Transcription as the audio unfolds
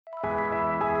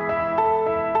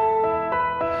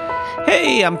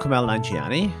Hey, I'm Kumail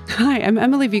Nanjiani. Hi, I'm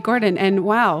Emily V. Gordon, and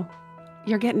wow,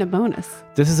 you're getting a bonus.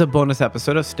 This is a bonus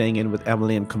episode of Staying In with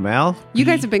Emily and Kumail. You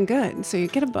guys have been good, so you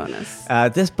get a bonus.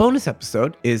 This bonus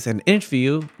episode is an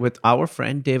interview with our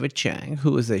friend David Chang,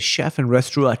 who is a chef and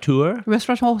restaurateur.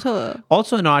 Restaurateur.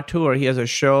 Also an auteur, he has a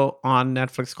show on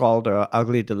Netflix called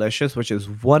Ugly Delicious, which is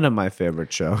one of my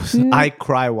favorite shows. I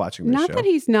cry watching this show. Not that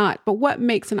he's not, but what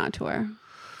makes an auteur?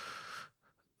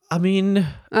 I mean,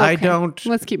 I don't...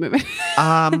 Let's keep moving.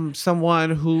 Someone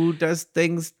who does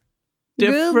things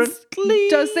differently.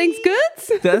 Does things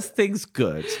good? Does things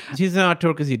good. He's an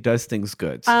auteur because he does things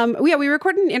good. We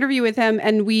recorded an interview with him,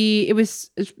 and we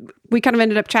kind of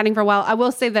ended up chatting for a while. I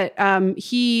will say that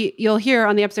you'll hear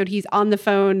on the episode he's on the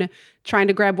phone trying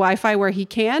to grab Wi-Fi where he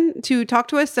can to talk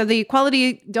to us. So the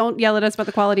quality, don't yell at us about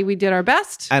the quality. We did our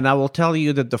best. And I will tell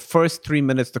you that the first 3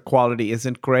 minutes the quality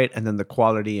isn't great, and then the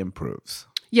quality improves.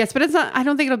 Yes, but it's not. I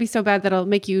don't think it'll be so bad that it'll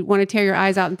make you want to tear your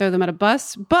eyes out and throw them at a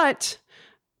bus. But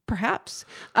perhaps,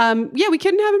 we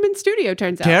couldn't have him in studio.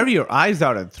 Turns out, tear your eyes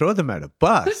out and throw them at a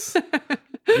bus.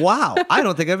 Wow, I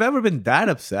don't think I've ever been that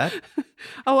upset.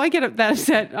 Oh, I get that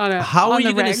upset on a. How on are you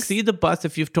the going to regs. see the bus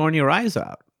if you've torn your eyes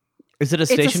out? Is it a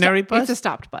stationary bus? It's a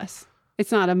stopped bus.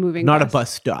 It's not a moving. Not bus. a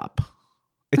bus stop.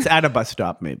 It's at a bus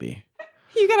stop, maybe.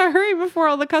 You gotta hurry before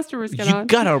all the customers get on.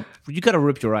 You gotta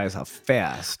rip your eyes out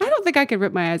fast. I don't think I could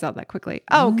rip my eyes out that quickly.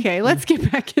 Okay, let's get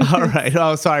back into All right.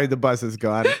 Oh, sorry, the bus is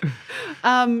gone.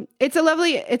 It's a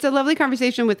lovely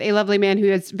conversation with a lovely man who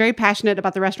is very passionate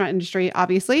about the restaurant industry,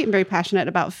 obviously, and very passionate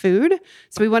about food.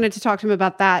 So we wanted to talk to him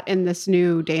about that in this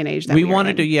new day and age that we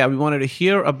wanted to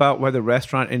hear about where the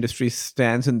restaurant industry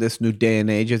stands in this new day and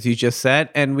age, as you just said,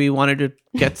 and we wanted to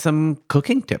get some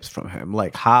cooking tips from him,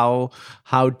 like how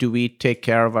do we take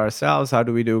care of ourselves? How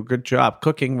do we do a good job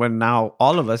cooking when now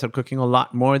all of us are cooking a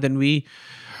lot more than we,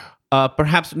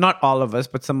 perhaps not all of us,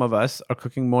 but some of us are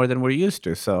cooking more than we're used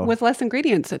to. So with less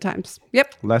ingredients at times.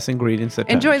 Yep. Less ingredients at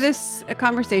Enjoy times. this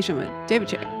conversation with David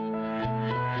Chang.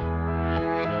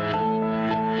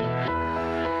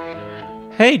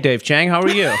 Hey, Dave Chang, how are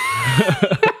you?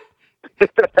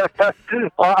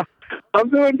 I'm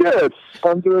doing good.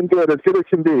 As good as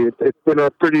can be. It's been a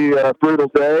pretty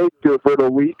brutal day, a brutal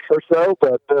week or so,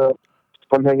 but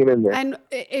I'm hanging in there. And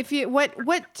if you, where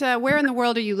in the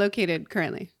world are you located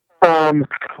currently? I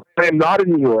am not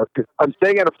in New York. I'm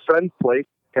staying at a friend's place,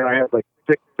 and I have like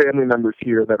 6 family members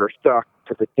here that are stuck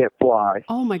because they can't fly.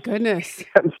 Oh my goodness!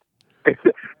 And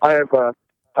I have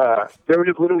there was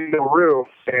just literally no room,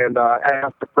 and I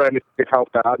asked a friend if he could help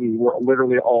out, and we're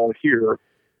literally all here.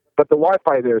 But the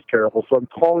Wi-Fi there is terrible, so I'm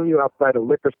calling you outside a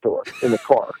liquor store in the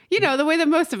car. You know, the way that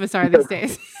most of us are these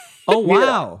days. Oh,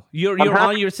 wow. You're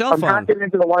on your cell phone. I'm hacking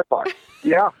into the Wi-Fi.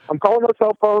 Yeah, I'm calling my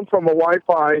cell phone from a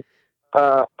Wi-Fi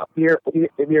near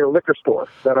a liquor store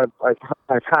that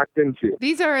I've hacked into.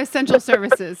 These are essential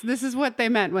services. This is what they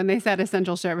meant when they said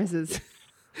essential services.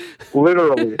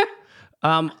 Literally.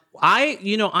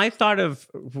 We thought of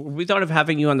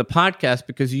having you on the podcast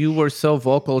because you were so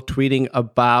vocal tweeting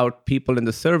about people in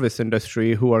the service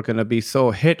industry who are going to be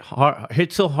so hit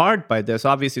so hard by this.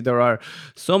 Obviously, there are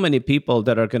so many people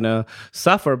that are going to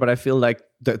suffer, but I feel like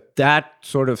that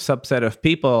sort of subset of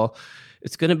people,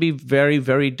 it's going to be very,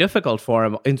 very difficult for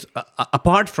them.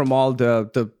 Apart from all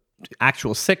the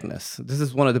actual sickness, this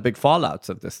is one of the big fallouts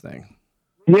of this thing.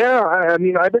 Yeah, I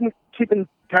mean, I've been keeping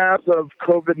tabs of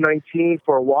COVID-19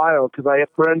 for a while because I have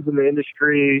friends in the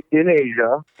industry in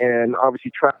Asia and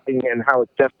obviously tracking and how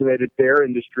it's decimated their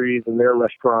industries and their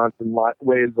restaurants and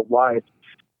ways of life.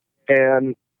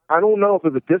 And I don't know if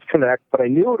it was a disconnect, but I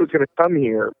knew it was going to come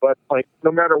here. But like,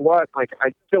 no matter what, like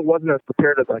I still wasn't as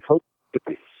prepared as I hoped to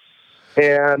be.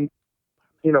 And,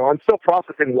 you know, I'm still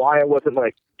processing why I wasn't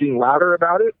like being louder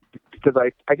about it because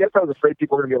I guess I was afraid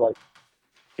people were going to be like,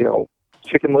 you know,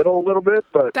 Chicken Little a little bit,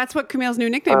 but that's what Kumail's new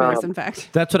nickname is, in fact.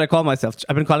 That's what I call myself.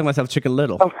 I've been calling myself Chicken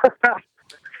Little. And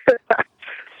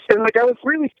like I was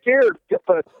really scared,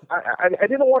 but I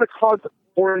didn't want to cause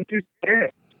or induce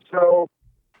panic. So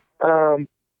I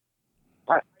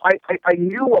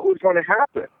knew what was going to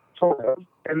happen, sort of,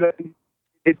 and then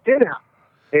it did happen.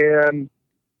 And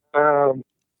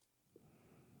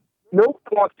no one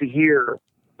wants to hear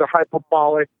the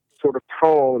hyperbolic sort of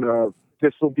tone of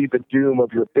this will be the doom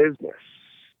of your business.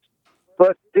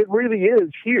 But it really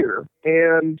is here.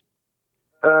 And,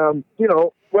 you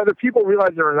know, whether people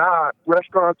realize it or not,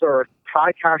 restaurants are a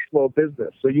high cash flow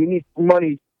business. So you need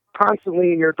money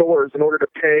constantly in your doors in order to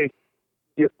pay,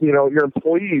 you know, your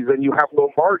employees, and you have low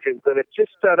margins. And it's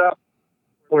just set up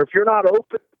where if you're not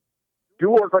open,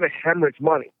 you are going to hemorrhage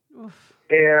money. Oof.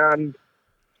 And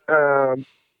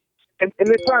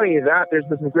it's not only that. There's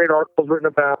been some great articles written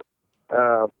about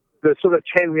the sort of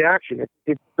chain reaction.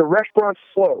 If the restaurant's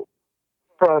slow,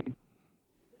 from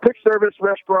quick service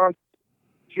restaurants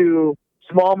to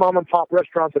small mom and pop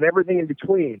restaurants and everything in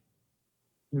between,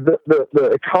 the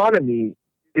economy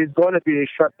is going to be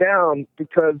shut down,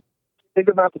 because think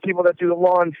about the people that do the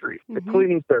laundry, the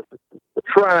cleaning services, the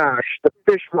trash, the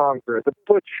fishmonger, the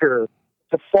butcher,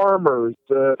 the farmers,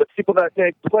 the people that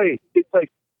make plates.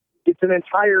 It's an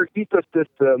entire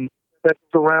ecosystem that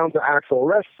surrounds the actual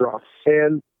restaurant.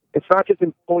 And it's not just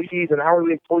employees and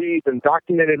hourly employees and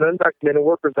documented and undocumented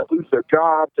workers that lose their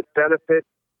jobs and benefits.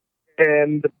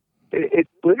 And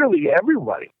it's literally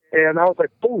everybody. And I was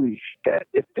like, holy shit,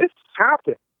 if this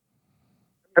happened,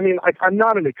 I mean, I'm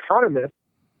not an economist,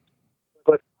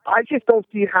 but I just don't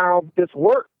see how this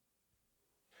works.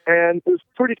 And it was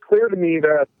pretty clear to me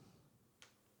that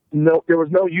there was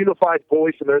no unified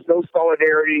voice and there's no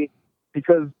solidarity,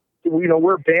 because,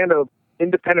 we're a band of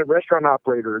independent restaurant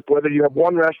operators. Whether you have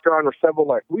one restaurant or several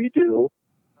like we do,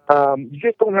 you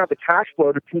just don't have the cash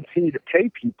flow to continue to pay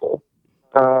people.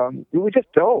 We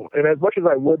just don't. And as much as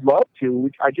I would love to,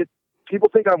 people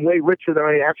think I'm way richer than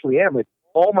I actually am.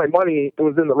 All my money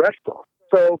was in the restaurant.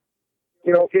 So,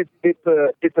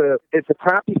 it's a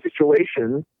crappy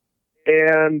situation,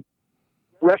 and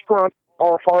restaurants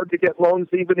are hard to get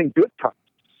loans even in good times.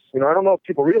 I don't know if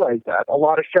people realize that. A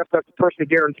lot of chefs have to personally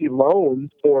guarantee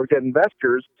loans or get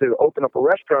investors to open up a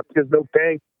restaurant, because no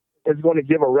bank is going to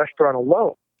give a restaurant a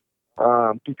loan,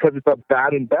 because it's a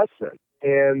bad investment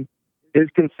and is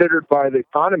considered by the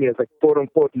economy as a quote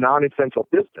unquote non-essential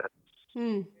business.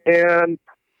 And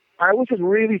I was just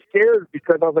really scared,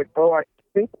 because I was like, I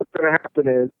think what's going to happen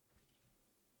is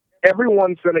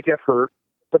everyone's going to get hurt,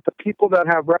 but the people that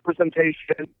have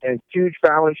representation and huge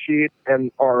balance sheets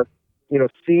and are,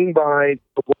 seen by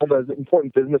the world as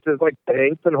important businesses like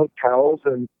banks and hotels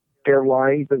and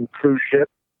airlines and cruise ships,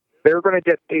 they're going to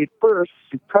get paid first,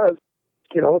 because,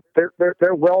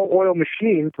 they're well-oiled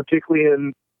machines, particularly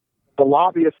in the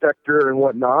lobbyist sector and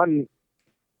whatnot. And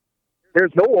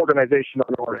there's no organization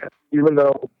on our end, even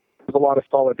though there's a lot of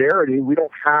solidarity. We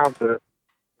don't have the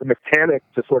mechanics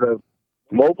to sort of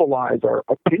mobilize our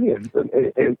opinions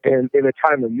in a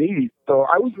time of need. So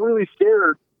I was really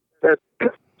scared that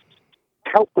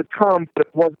help would come, but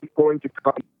it wasn't going to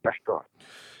come to the restaurant.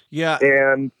 Yeah.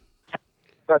 And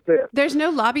that's it. There's no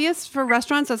lobbyists for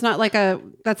restaurants? That's not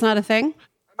a thing?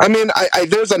 I mean,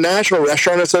 there's a National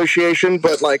Restaurant Association,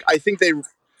 but I think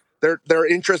their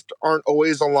interests aren't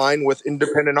always aligned with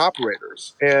independent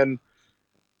operators. And,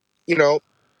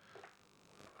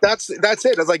 that's it.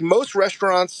 It's like most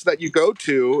restaurants that you go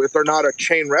to, if they're not a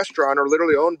chain restaurant, are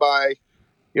literally owned by,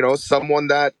 someone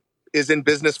that is in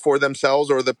business for themselves,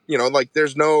 or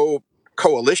there's no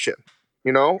coalition,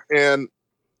 and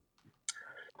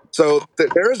so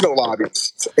there is no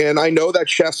lobbyists. And I know that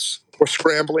chefs were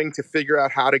scrambling to figure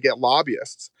out how to get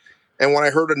lobbyists. And when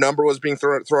I heard a number was being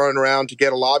thrown around to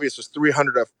get a lobbyist was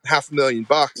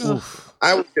 $300,500,000,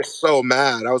 I was just so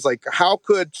mad. I was like, how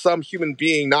could some human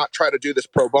being not try to do this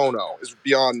pro bono? Is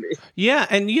beyond me. Yeah,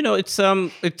 and it's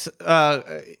the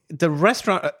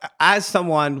restaurant. As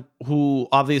someone who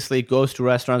obviously goes to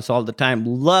restaurants all the time,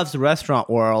 loves the restaurant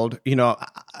world.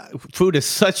 Food is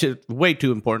such a way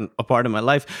too important a part of my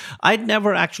life. I'd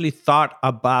never actually thought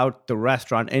about the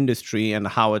restaurant industry and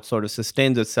how it sort of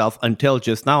sustains itself until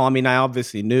just now. I mean, I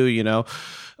obviously knew,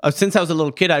 since I was a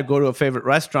little kid, I'd go to a favorite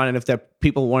restaurant, and if the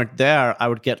people weren't there, I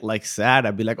would get sad.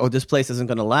 I'd be like, oh, this place isn't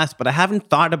going to last. But I haven't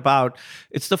thought about,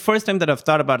 it's the first time that I've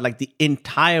thought about the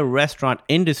entire restaurant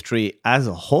industry as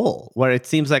a whole, where it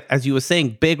seems like, as you were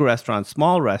saying, big restaurants,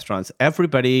 small restaurants,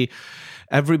 everybody's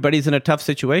in a tough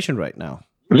situation right now.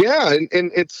 Yeah,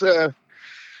 and it's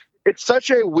such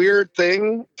a weird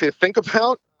thing to think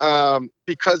about,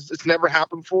 because it's never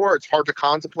happened before. It's hard to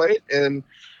contemplate, and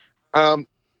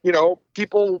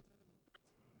people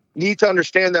need to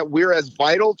understand that we're as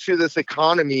vital to this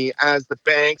economy as the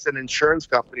banks and insurance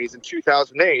companies in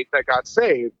 2008 that got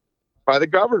saved by the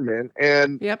government.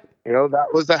 And, that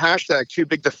was the hashtag too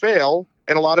big to fail.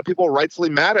 And a lot of people are rightfully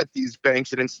mad at these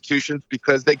banks and institutions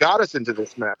because they got us into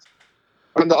this mess.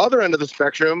 On the other end of the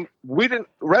spectrum,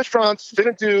 restaurants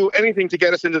didn't do anything to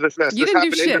get us into this mess. You didn't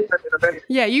do shit.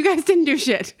 Yeah, you guys didn't do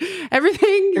shit.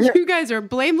 Everything, you guys are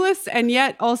blameless, and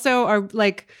yet also are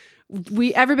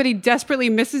everybody desperately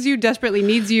misses you, desperately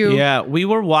needs you. Yeah, we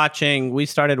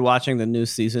started watching the new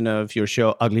season of your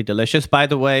show, Ugly Delicious. By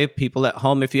the way, people at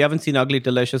home, if you haven't seen Ugly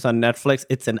Delicious on Netflix,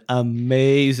 it's an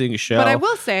amazing show. But I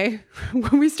will say,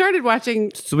 when we started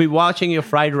watching... So we're watching your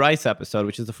fried rice episode,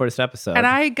 which is the first episode. And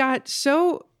I got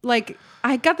so, I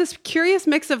got this curious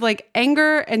mix of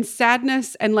anger and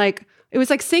sadness and it was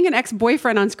like seeing an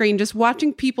ex-boyfriend on screen, just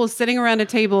watching people sitting around a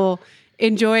table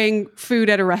enjoying food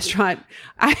at a restaurant.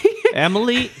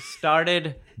 Emily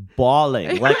started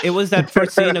bawling. Like it was that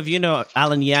first scene of,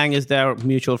 Alan Yang is there,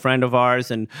 mutual friend of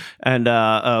ours, and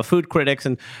food critics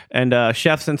and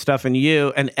chefs and stuff, and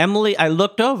you and Emily. I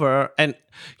looked over, and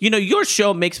your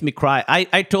show makes me cry.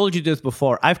 I told you this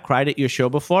before. I've cried at your show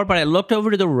before, but I looked over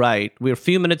to the right. We're a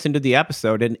few minutes into the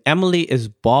episode, and Emily is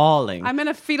bawling. I'm in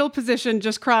a fetal position,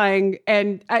 just crying,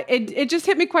 and it just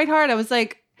hit me quite hard. I was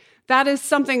like, that is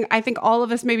something I think all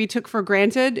of us maybe took for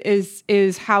granted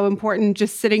is how important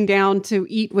just sitting down to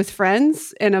eat with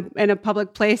friends in a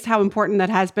public place, how important that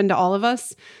has been to all of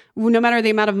us. No matter the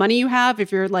amount of money you have,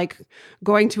 if you're like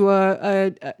going to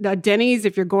a Denny's,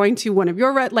 if you're going to one of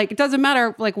your, like, it doesn't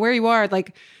matter like where you are,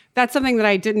 like that's something that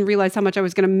I didn't realize how much I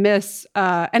was going to miss.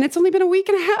 And it's only been a week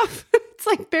and a half. It's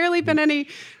like barely been any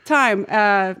time.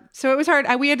 So it was hard.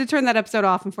 We had to turn that episode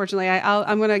off, unfortunately.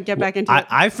 I'm going to get back into it.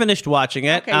 I finished watching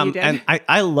it. Okay, you did. And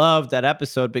I love that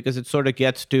episode because it sort of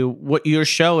gets to what your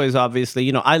show is,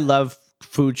 obviously. I love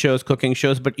food shows, cooking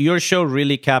shows, but your show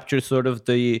really captures sort of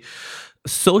the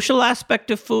social aspect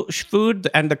of food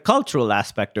and the cultural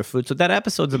aspect of food. So that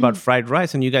episode's about fried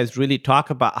rice, and you guys really talk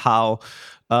about how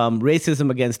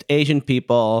racism against Asian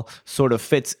people sort of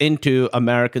fits into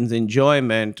Americans'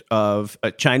 enjoyment of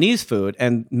Chinese food.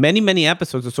 And many, many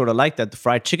episodes are sort of like that. The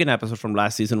fried chicken episode from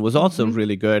last season was also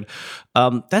really good.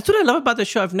 That's what I love about the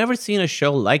show. I've never seen a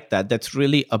show like that that's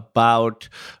really about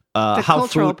the how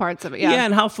cultural parts of it. Yeah,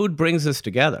 and how food brings us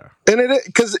together. And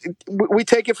because we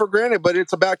take it for granted, but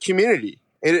it's about community.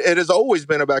 It has always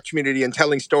been about community, and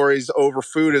telling stories over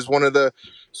food is one of the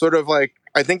sort of like,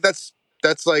 I think that's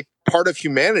like part of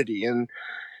humanity. And,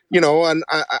 and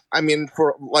I mean,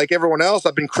 for like everyone else,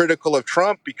 I've been critical of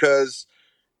Trump because,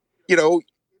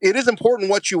 it is important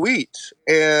what you eat.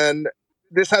 And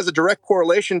this has a direct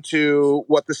correlation to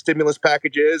what the stimulus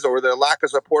package is, or the lack of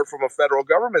support from a federal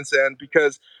government's end,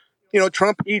 because,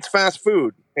 Trump eats fast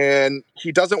food and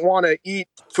he doesn't want to eat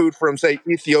food from, say,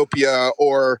 Ethiopia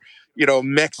or,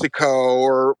 Mexico,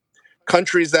 or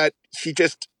countries that he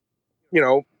just,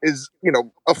 is,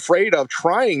 afraid of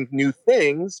trying new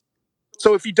things.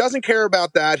 So if he doesn't care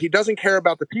about that, he doesn't care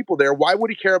about the people there. Why would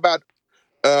he care about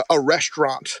a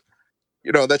restaurant,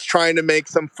 that's trying to make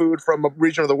some food from a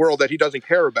region of the world that he doesn't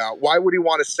care about? Why would he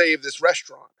want to save this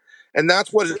restaurant? And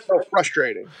that's what is so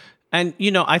frustrating. And,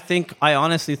 I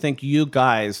honestly think you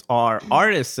guys are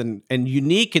artists and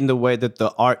unique in the way that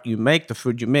the art you make, the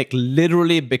food you make,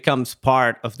 literally becomes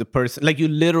part of the person. Like, you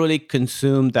literally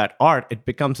consume that art. It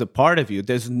becomes a part of you.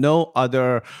 There's no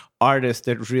other artist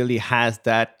that really has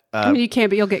that. I mean, you can,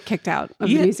 but you'll get kicked out of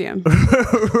the museum.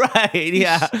 Right,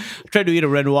 yeah. I tried to eat a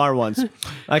Renoir once.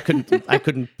 I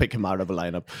couldn't pick him out of a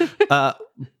lineup.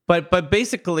 But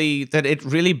basically, that it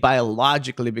really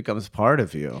biologically becomes part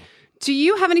of you. Do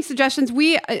you have any suggestions?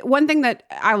 One thing that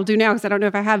I will do now, because I don't know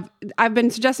if I've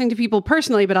been suggesting to people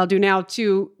personally, but I'll do now,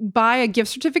 to buy a gift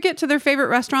certificate to their favorite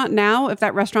restaurant now, if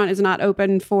that restaurant is not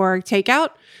open for takeout,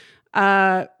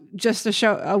 just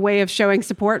a way of showing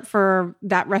support for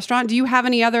that restaurant. Do you have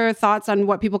any other thoughts on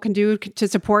what people can do to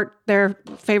support their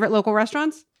favorite local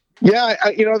restaurants? Yeah,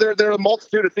 there are a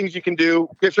multitude of things you can do.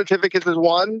 Gift certificates is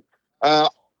one.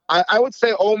 I would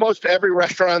say almost every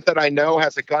restaurant that I know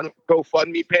has a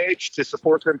GoFundMe page to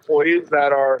support their employees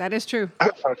that is true.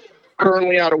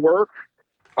 Currently out of work.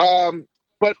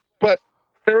 But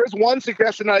there is one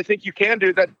suggestion that I think you can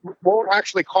do that won't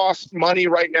actually cost money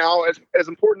right now, as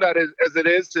important as it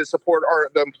is to support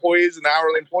the employees and the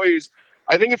hourly employees.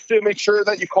 I think it's to make sure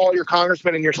that you call your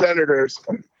congressmen and your senators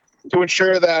to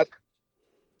ensure that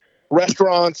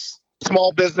restaurants,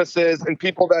 small businesses, and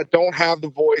people that don't have the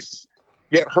voice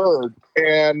get heard.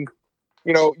 And,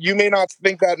 you may not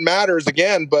think that matters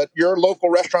again, but your local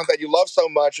restaurant that you love so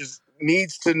much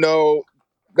needs to know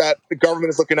that the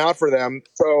government is looking out for them.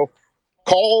 So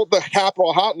call the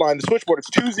Capitol hotline, the switchboard. It's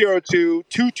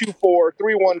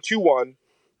 202-224-3121.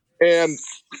 And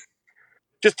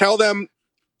just tell them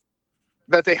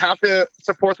that they have to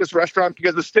support this restaurant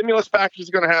because the stimulus package is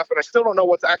going to happen. I still don't know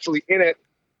what's actually in it,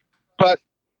 but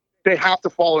they have to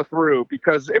follow through,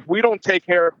 because if we don't take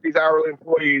care of these hourly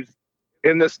employees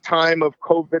in this time of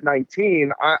COVID-19,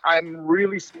 I'm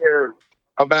really scared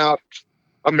about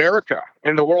America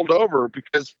and the world over,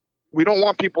 because we don't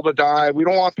want people to die. We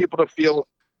don't want people to feel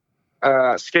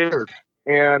scared.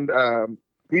 And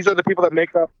these are the people that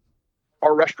make up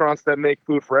are restaurants that make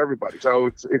food for everybody. So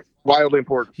it's wildly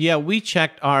important. Yeah, we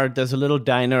checked there's a little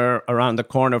diner around the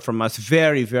corner from us,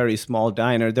 very, very small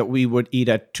diner that we would eat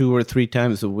at 2 or 3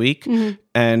 times a week. Mm-hmm.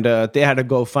 And they had a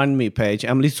GoFundMe page.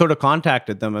 Emily sort of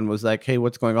contacted them and was like, hey,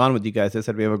 what's going on with you guys? They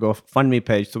said, we have a GoFundMe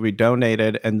page. So we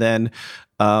donated. And then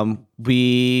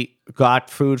we got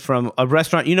food from a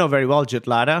restaurant you know very well,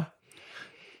 Jitlada.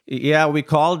 Yeah, we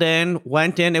called in,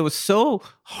 went in. It was so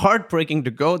heartbreaking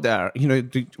to go there.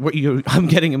 I'm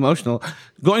getting emotional.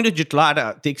 Going to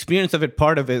Jitlada, the experience of it,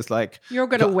 part of it is like... You're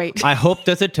going to wait. I hope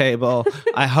there's a table.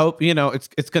 I hope,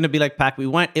 it's going to be like packed. We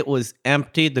went, it was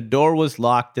empty. The door was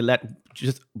locked. They let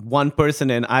just one person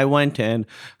in. I went in,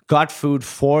 got food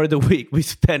for the week. We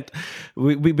spent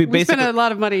a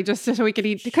lot of money just so we could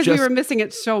eat because we were missing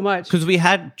it so much. Because we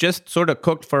had just sort of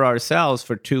cooked for ourselves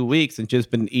for 2 weeks and just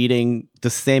been eating the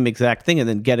same exact thing, and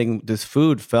then getting this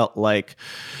food felt like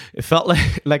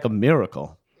a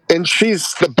miracle. And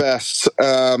she's the best.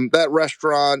 That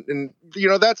restaurant, and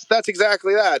that's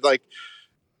exactly that. Like,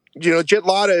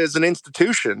 Jitlada is an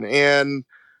institution, and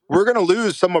we're going to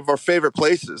lose some of our favorite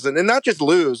places, and not just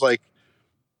lose. Like,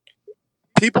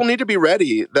 people need to be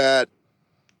ready that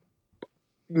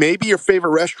maybe your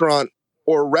favorite restaurant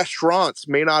or restaurants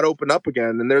may not open up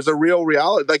again, and there's a real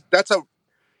reality. Like, that's a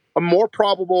more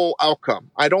probable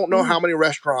outcome. I don't know how many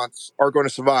restaurants are going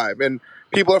to survive, and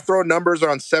people have thrown numbers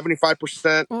around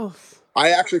 75%. Oh. I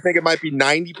actually think it might be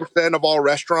 90% of all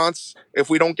restaurants. If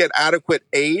we don't get adequate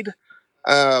aid,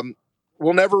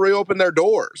 will never reopen their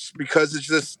doors because it's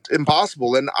just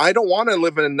impossible. And I don't want to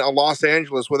live in Los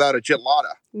Angeles without a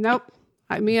Jitlada. Nope.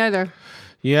 Me either.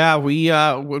 Yeah,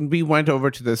 when we went over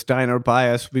to this diner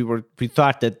by us, we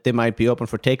thought that they might be open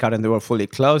for takeout, and they were fully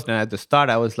closed. And at the start,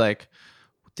 I was like,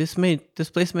 this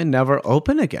place may never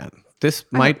open again. This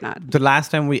might not. The last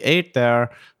time we ate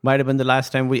there might have been the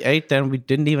last time we ate there, and we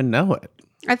didn't even know it.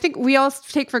 I think we all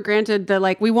take for granted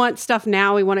that, we want stuff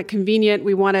now, we want it convenient,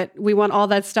 we want all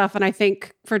that stuff. And I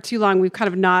think for too long, we've kind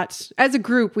of not, as a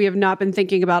group, we have not been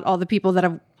thinking about all the people that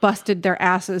have busted their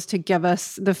asses to give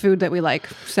us the food that we like.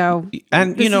 So this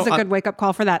is a good wake-up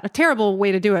call for that. A terrible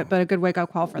way to do it, but a good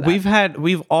wake-up call for that.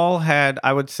 We've all had,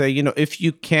 I would say, if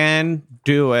you can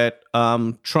do it,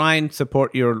 try and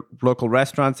support your local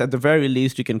restaurants. At the very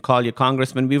least, you can call your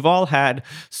congressman. We've all had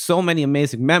so many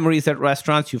amazing memories at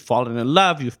restaurants. You've fallen in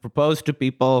love. You've proposed to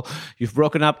people. You've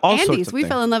broken up. All sorts of things. We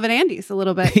fell in love at Andy's a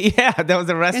little bit. Yeah, there was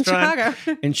a restaurant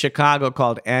in Chicago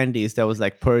called Andy's that was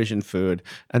like Persian food,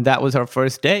 and that was our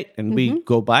first date. And we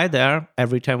go by there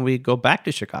every time we go back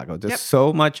to Chicago. There's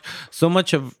so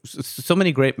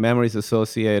many great memories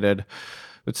associated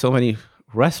with so many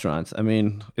restaurants. I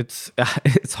mean, it's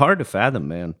hard to fathom,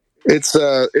 man. It's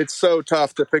so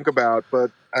tough to think about,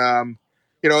 but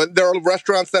there are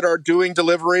restaurants that are doing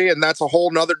delivery, and that's a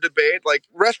whole nother debate. Like,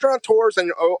 restaurateurs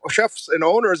and chefs and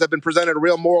owners have been presented a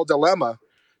real moral dilemma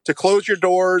to close your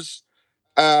doors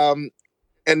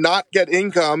and not get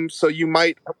income, so you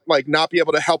might not be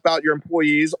able to help out your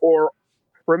employees, or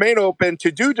remain open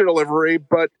to do delivery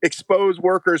but expose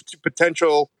workers to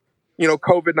potential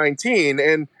COVID-19.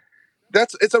 And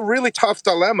it's a really tough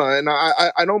dilemma, and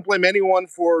I don't blame anyone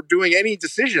for doing any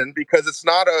decision, because it's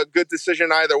not a good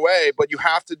decision either way, but you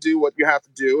have to do what you have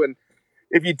to do. And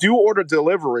if you do order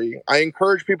delivery, I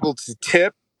encourage people to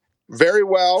tip very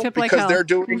well, because they're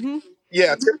doing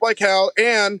tip like hell.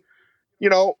 And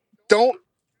don't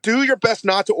do your best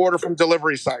not to order from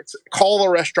delivery sites. Call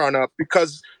a restaurant up,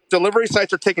 because delivery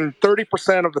sites are taking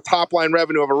 30% of the top line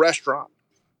revenue of a restaurant.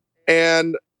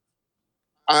 And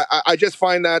I just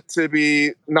find that to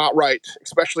be not right,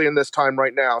 especially in this time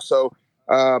right now. So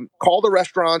call the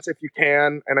restaurants if you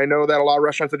can. And I know that a lot of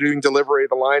restaurants are doing delivery.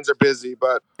 The lines are busy,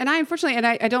 but... And I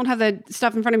don't have the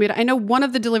stuff in front of me, but I know one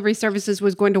of the delivery services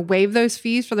was going to waive those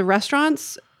fees for the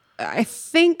restaurants. I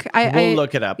think we'll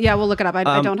look it up. Yeah, we'll look it up.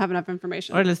 I don't have enough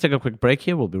information. All right, let's take a quick break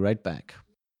here. We'll be right back.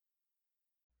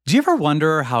 Do you ever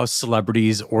wonder how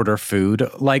celebrities order food?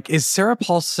 Like, is Sarah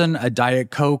Paulson a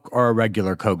Diet Coke or a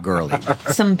regular Coke girlie?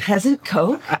 Some peasant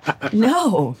Coke?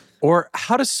 No. Or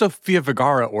how does Sofia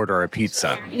Vergara order a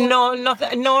pizza? No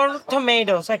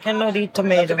tomatoes. I cannot eat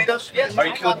tomatoes. Tomatoes? Yes. Are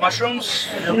you cool with mushrooms?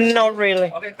 Not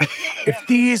really. Okay. If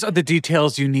these are the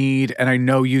details you need, and I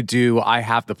know you do, I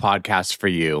have the podcast for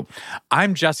you.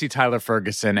 I'm Jesse Tyler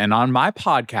Ferguson, and on my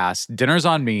podcast, Dinners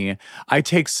on Me, I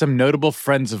take some notable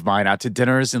friends of mine out to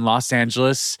dinners in Los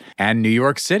Angeles and New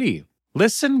York City.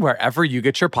 Listen wherever you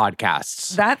get your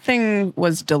podcasts. That thing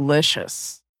was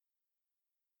delicious.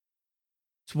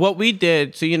 What we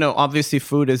did, obviously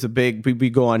food is a big, we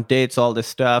go on dates, all this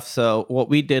stuff. So what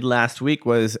we did last week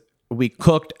was we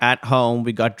cooked at home,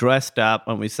 we got dressed up,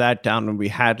 and we sat down and we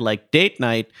had like date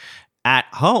night at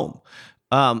home.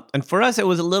 And for us, it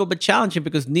was a little bit challenging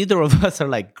because neither of us are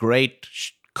like great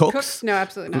cooks. No,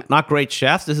 absolutely not great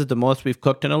chefs. This is the most we've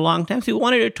cooked in a long time. So we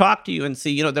wanted to talk to you and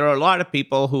see, there are a lot of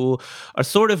people who are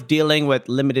sort of dealing with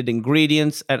limited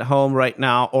ingredients at home right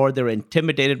now, or they're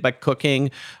intimidated by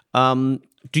cooking.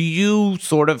 Do you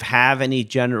sort of have any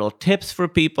general tips for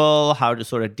people, how to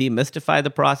sort of demystify the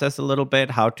process a little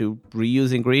bit, how to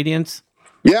reuse ingredients?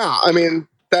 Yeah, I mean,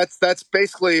 that's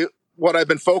basically what I've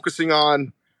been focusing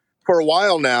on for a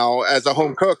while now as a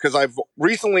home cook, because I've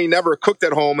recently never cooked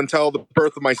at home until the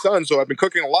birth of my son. So I've been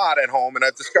cooking a lot at home, and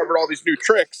I've discovered all these new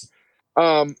tricks.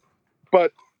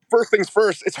 But first things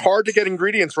first, it's hard to get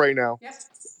ingredients right now. Yes.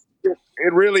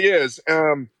 It really is.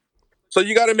 So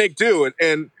you got to make do.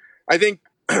 And I think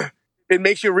it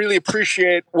makes you really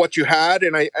appreciate what you had.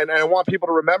 And I want people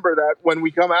to remember that when we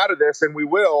come out of this, and we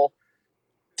will,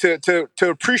 to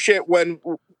appreciate when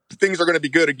things are going to be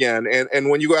good again. And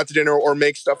when you go out to dinner or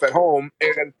make stuff at home.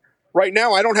 And right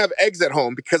now I don't have eggs at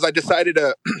home because I decided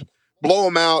to blow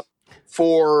them out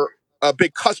for a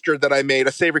big custard that I made,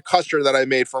 a savory custard that I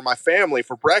made for my family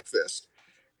for breakfast.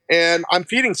 And I'm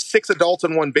feeding 6 adults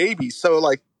and 1 baby. So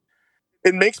like,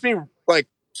 it makes me like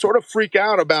sort of freak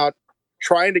out about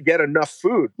trying to get enough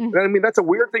food. I mean, that's a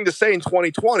weird thing to say in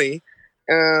 2020.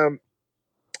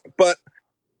 But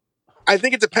I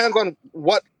think it depends on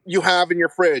what you have in your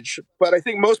fridge. But I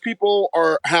think most people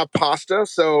have pasta.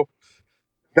 So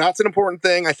that's an important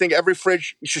thing. I think every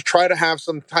fridge, you should try to have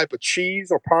some type of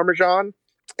cheese or Parmesan.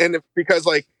 And because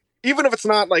like, even if it's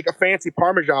not like a fancy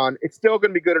Parmesan, it's still going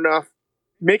to be good enough.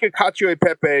 Making cacio e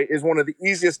pepe is one of the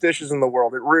easiest dishes in the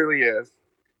world. It really is.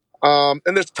 And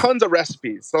there's tons of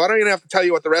recipes. So I don't even have to tell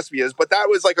you what the recipe is, but that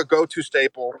was like a go-to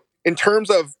staple. In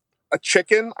terms of a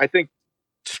chicken, I think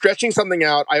stretching something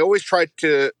out, I always try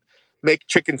to make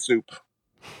chicken soup.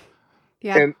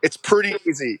 Yeah. And it's pretty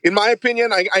easy. In my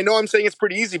opinion, I know I'm saying it's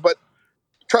pretty easy, but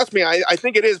trust me, I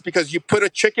think it is, because you put a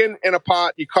chicken in a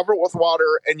pot, you cover it with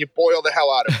water, and you boil the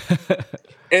hell out of it.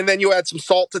 And then you add some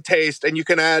salt to taste, and you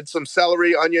can add some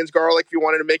celery, onions, garlic if you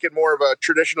wanted to make it more of a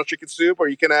traditional chicken soup, or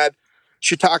you can add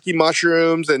shiitake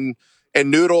mushrooms and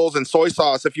noodles and soy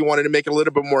sauce if you wanted to make it a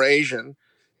little bit more Asian.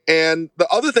 And the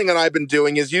other thing that I've been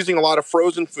doing is using a lot of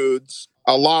frozen foods,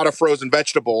 a lot of frozen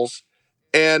vegetables,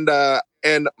 and a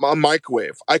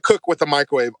microwave. I cook with a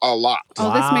microwave a lot.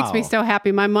 Oh, this makes me so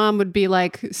happy. My mom would be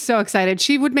like so excited.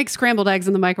 She would make scrambled eggs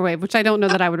in the microwave, which I don't know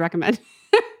that I would recommend.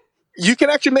 You can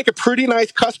actually make a pretty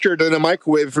nice custard in a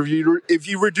microwave. If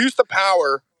you reduce the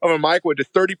power of a microwave to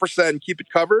 30% and keep it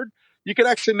covered, you can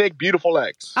actually make beautiful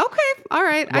eggs. Okay. All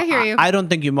right. I hear you. I don't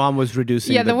think your mom was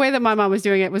reducing. Yeah, the way that my mom was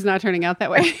doing it was not turning out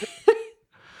that way.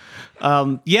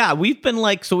 Yeah, we've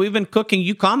been cooking.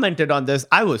 You commented on this.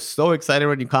 I was so excited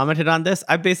when you commented on this.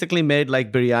 I basically made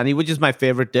like biryani, which is my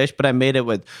favorite dish, but I made it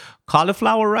with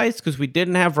cauliflower rice because we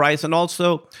didn't have rice. And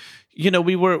also,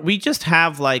 we just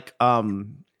have like,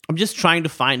 I'm just trying to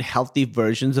find healthy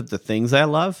versions of the things I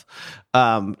love.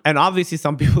 And obviously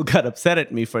some people got upset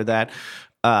at me for that.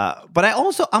 But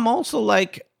I'm also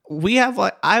like, I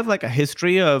have like a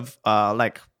history of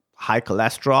like high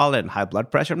cholesterol and high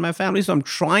blood pressure in my family. So I'm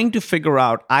trying to figure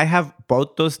out, I have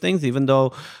both those things, even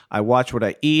though I watch what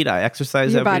I eat, I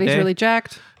exercise every day. Your body's really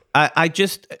jacked.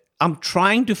 I'm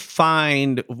trying to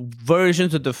find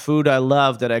versions of the food I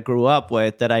love that I grew up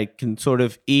with that I can sort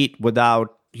of eat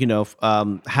without,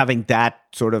 having that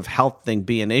sort of health thing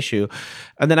be an issue.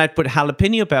 And then I'd put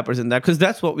jalapeno peppers in there because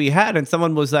that's what we had. And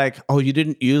someone was like, oh, you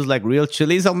didn't use like real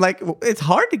chilies? I'm like, it's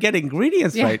hard to get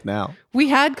ingredients right now. We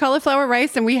had cauliflower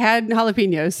rice and we had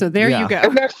jalapenos. So there you go.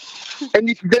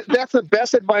 And that's the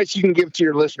best advice you can give to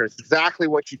your listeners. Exactly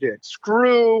what you did.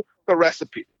 Screw the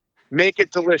recipe. Make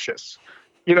it delicious.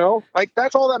 Like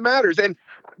that's all that matters. And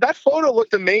that photo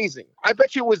looked amazing. I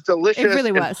bet you it was delicious. It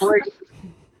really was. Great.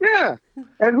 Yeah.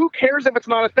 And who cares if it's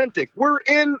not authentic? We're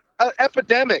in an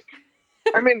epidemic.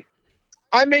 I mean,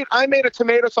 I made a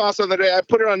tomato sauce the other day. I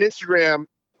put it on Instagram,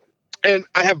 and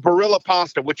I have Barilla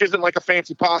pasta, which isn't like a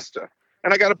fancy pasta.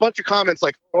 And I got a bunch of comments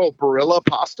like, oh, Barilla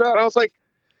pasta? And I was like,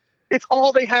 it's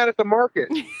all they had at the market.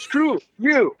 Screw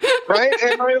you, right?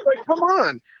 And I was like, come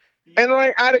on. And then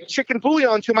I added chicken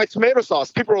bouillon to my tomato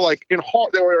sauce. People were like, they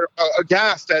were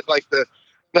aghast at like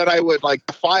that I would like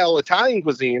defile Italian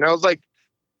cuisine. I was like,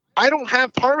 I don't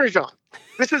have Parmesan.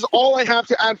 This is all I have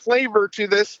to add flavor to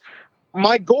this.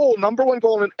 My goal, number one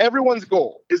goal, and everyone's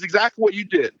goal is exactly what you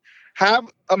did. Have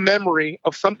a memory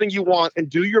of something you want and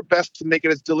do your best to make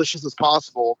it as delicious as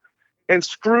possible, and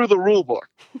screw the rule book.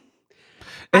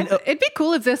 It'd be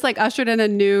cool if this like ushered in a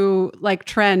new like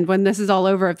trend when this is all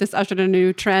over. If this ushered in a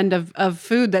new trend of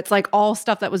food that's like all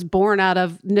stuff that was born out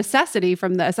of necessity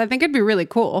from this, I think it'd be really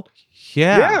cool.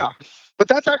 Yeah. But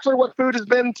that's actually what food has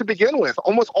been to begin with.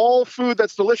 Almost all food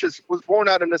that's delicious was born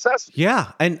out of necessity.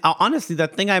 Yeah. And honestly,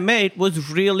 that thing I made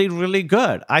was really, really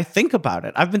good. I think about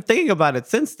it. I've been thinking about it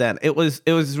since then. It was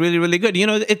really, really good. You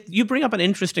know, you bring up an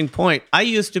interesting point. I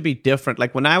used to be different.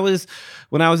 Like when I was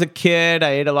a kid,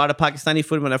 I ate a lot of Pakistani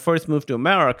food. When I first moved to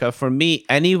America, for me,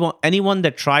 anyone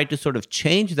that tried to sort of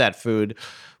change that food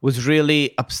was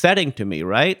really upsetting to me,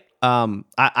 right?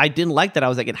 I didn't like that. I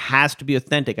was like, it has to be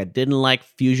authentic. I didn't like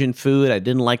fusion food. I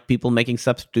didn't like people making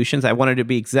substitutions. I wanted it to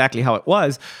be exactly how it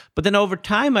was. But then over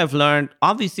time, I've learned,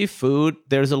 obviously, food,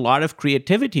 there's a lot of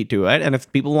creativity to it. And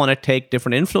if people want to take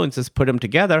different influences, put them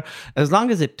together, as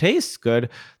long as it tastes good,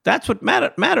 that's what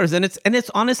matters. And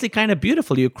it's honestly kind of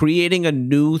beautiful. You're creating a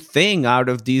new thing out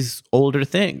of these older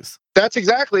things. That's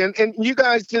exactly. And you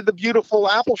guys did the beautiful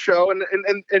Apple show and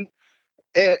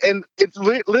it's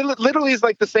literally is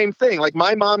like the same thing. Like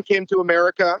my mom came to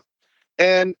America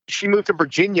and she moved to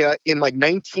Virginia in like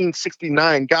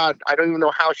 1969. God, I don't even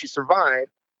know how she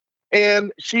survived.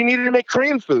 And she needed to make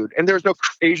Korean food and there's no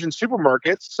Asian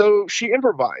supermarkets. So she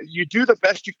improvised. You do the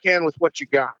best you can with what you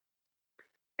got.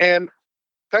 And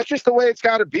that's just the way it's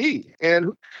got to be.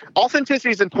 And authenticity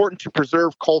is important to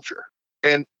preserve culture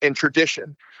and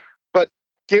tradition. But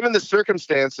given the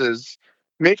circumstances,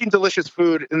 making delicious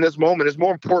food in this moment is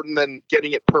more important than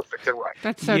getting it perfect and right.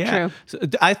 That's so true. So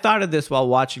I thought of this while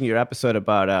watching your episode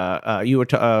about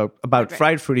about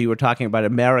fried food. You were talking about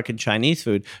American Chinese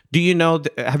food. Do you know?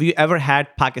 Have you ever had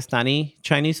Pakistani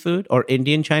Chinese food or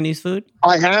Indian Chinese food?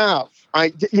 I have.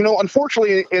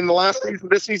 Unfortunately, in the last season,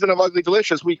 this season of Ugly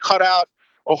Delicious, we cut out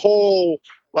a whole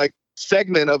like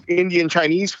segment of Indian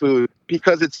Chinese food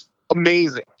because it's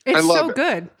amazing. It's I love so it.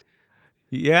 good.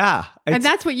 Yeah. And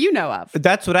that's what you know of.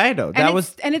 That's what I know.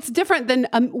 And it's different than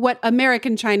what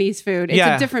American Chinese food. It's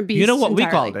a different beast. You know what entirely.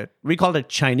 we called it? We called it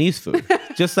Chinese food.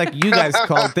 Just like you guys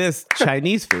called this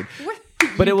Chinese food.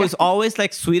 But it was always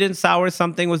like sweet and sour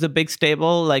something was a big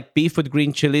staple, like beef with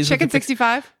green chilies. Chicken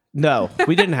 65? No,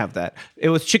 we didn't have that. It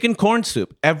was chicken corn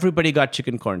soup. Everybody got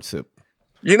chicken corn soup.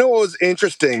 You know what was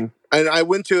interesting? And I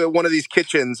went to one of these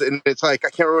kitchens, and it's like, I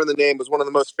can't remember the name. It was one of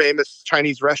the most famous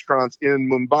Chinese restaurants in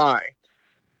Mumbai.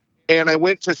 And I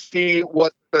went to see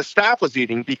what the staff was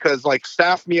eating because like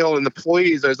staff meal and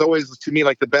employees is always to me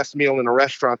like the best meal in a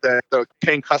restaurant that the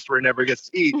paying customer never gets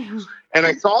to eat. And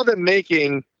I saw them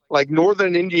making like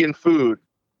Northern Indian food,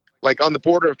 like on the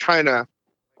border of China.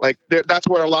 Like that's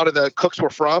where a lot of the cooks were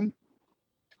from,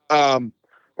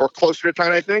 or closer to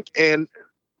China, I think. And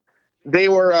they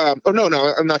were, I'm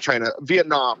not China,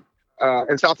 Vietnam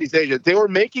and Southeast Asia. They were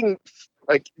making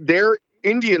like their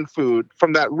Indian food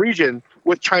from that region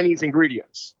with Chinese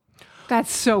ingredients.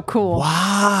 That's so cool.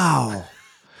 Wow.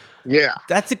 Yeah.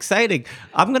 That's exciting.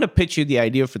 I'm going to pitch you the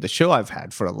idea for the show I've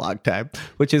had for a long time,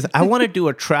 which is I want to do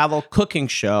a travel cooking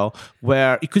show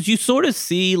where, because you sort of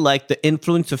see like the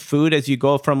influence of food as you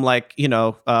go from like,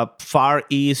 Far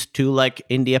East to like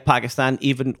India, Pakistan,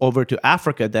 even over to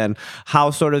Africa, then how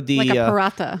sort of the... Like a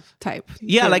paratha type.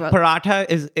 Yeah, like paratha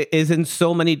is in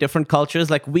so many different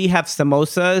cultures. Like we have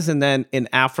samosas, and then in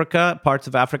Africa, parts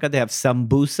of Africa, they have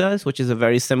sambusas, which is a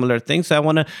very similar thing. So I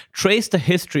want to trace the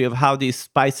history of how these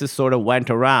spices sort of went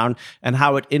around and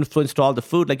how it influenced all the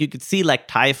food. Like you could see like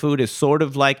Thai food is sort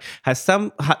of like has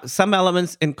some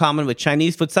elements in common with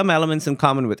Chinese food, some elements in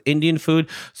common with Indian food.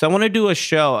 So I want to do a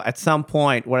show at some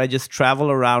point where I just travel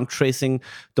around tracing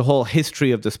the whole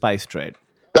history of the spice trade.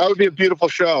 That would be a beautiful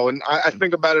show. And I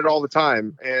think about it all the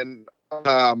time. And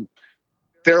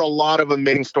there are a lot of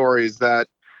amazing stories that,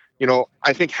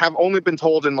 I think have only been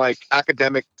told in like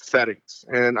academic settings.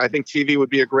 And I think TV would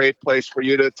be a great place for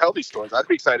you to tell these stories. I'd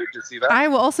be excited to see that. I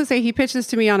will also say he pitched this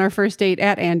to me on our first date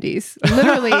at Andy's.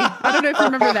 Literally, I don't know if you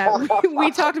remember that. We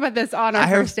talked about this on our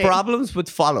first date. I have problems with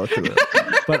follow through,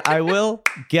 but I will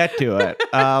get to it.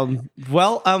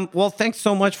 Well, thanks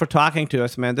so much for talking to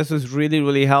us, man. This was really,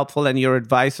 really helpful. And your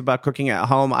advice about cooking at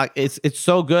home, it's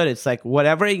so good. It's like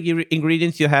whatever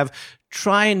ingredients you have,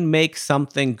 try and make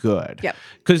something good. Yep.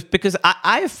 Because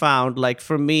I found, like,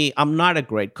 for me, I'm not a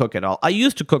great cook at all. I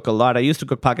used to cook a lot. I used to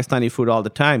cook Pakistani food all the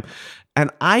time. And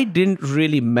I didn't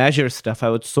really measure stuff. I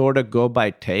would sort of go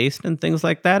by taste and things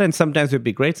like that. And sometimes it would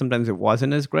be great. Sometimes it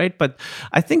wasn't as great. But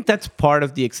I think that's part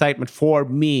of the excitement for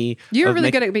me. You're really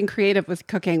good at being creative with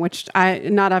cooking, which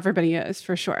not everybody is,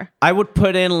 for sure. I would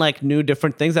put in like new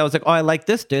different things. I was like, oh, I like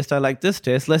this taste. I like this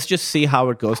taste. Let's just see how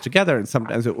it goes together. And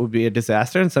sometimes it would be a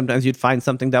disaster. And sometimes you'd find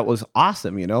something that was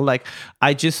awesome. Like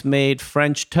I just made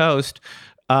French toast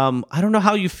I don't know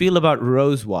how you feel about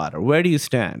rose water. Where do you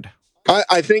stand?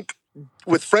 I think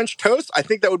with French toast, I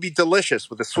think that would be delicious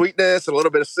with the sweetness, a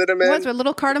little bit of cinnamon. What's a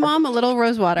little cardamom, a little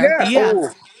rose water? Yeah.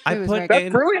 Oh, I It was put very that's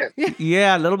in, brilliant.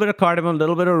 yeah, a little bit of cardamom, a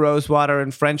little bit of rose water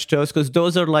and French toast, because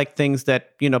those are like things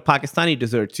that, Pakistani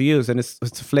desserts use. And it's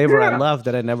a flavor I Yeah. love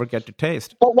that I never get to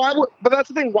taste. But but that's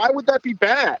the thing. Why would that be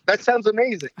bad? That sounds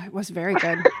amazing. It was very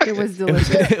good. It was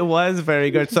delicious. It was very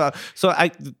good. So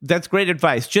that's great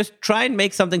advice. Just try and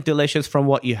make something delicious from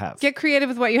what you have. Get creative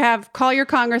with what you have. Call your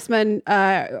congressman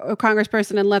or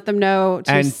congressperson and let them know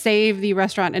to And- save the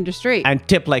restaurant industry And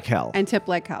tip like hell. and tip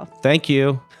like hell. Thank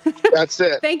you. That's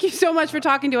it. Thank you so much for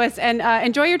talking to us, and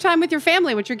enjoy your time with your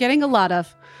family, which you're getting a lot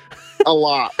of. A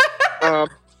lot. A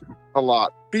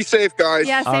lot. Be safe, guys.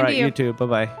 Yeah, same All to right, you. you too.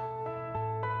 Bye-bye.